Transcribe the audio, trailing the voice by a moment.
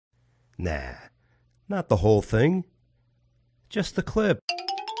Nah, not the whole thing. Just the clip.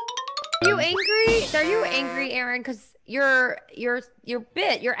 Are you angry? Are you angry, Aaron? Because your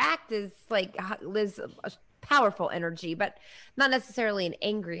act is like Liz, a powerful energy, but not necessarily an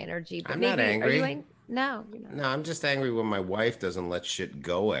angry energy. But I'm maybe, not angry. Are you No, you're not. No, I'm just angry when my wife doesn't let shit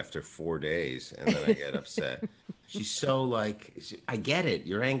go after 4 days, and then I get upset. She's so like, I get it.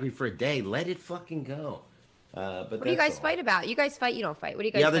 You're angry for a day. Let it fucking go. But What do you guys fight about? You guys fight? You don't fight. What do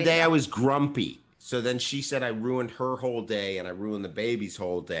you guys? The other fight day about? I was grumpy. So then she said I ruined her whole day and I ruined the baby's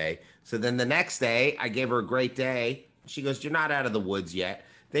whole day. So then the next day I gave her a great day. She goes, "You're not out of the woods yet."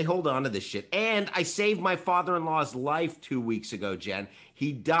 They hold on to this shit. And I saved my father-in-law's life 2 weeks ago, Jen.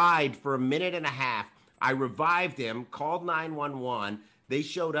 He died for a minute and a half. I revived him, called 911. They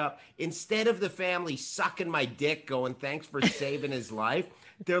showed up. Instead of the family sucking my dick going, "Thanks for saving his life,"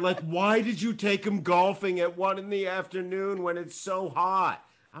 they're like, "Why did you take him golfing at 1 p.m. when it's so hot?"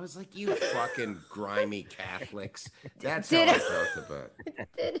 I was like, "You fucking grimy Catholics." That's how I felt about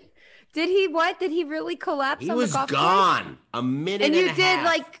it. Did he what? Did he really collapse? He on was the golf gone. course? A minute And and you a did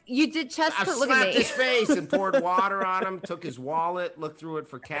half. you did chest. I Look slapped at me. his face and poured water on him, took his wallet, looked through it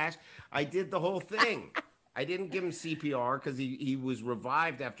for cash. I did the whole thing. I didn't give him CPR because he was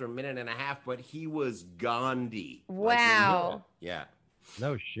revived after a minute and a half, but he was Gandhi. Wow. Yeah.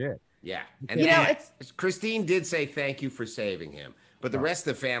 No shit. Yeah. And Christine did say thank you for saving him. But the rest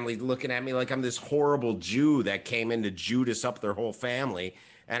of the family looking at me like I'm this horrible Jew that came in to Judas up their whole family.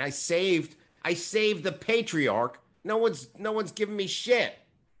 And I saved the patriarch. No one's giving me shit.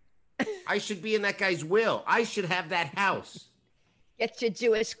 I should be in that guy's will. I should have that house. Get your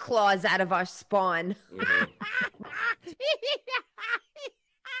Jewish claws out of our spawn. Mm-hmm.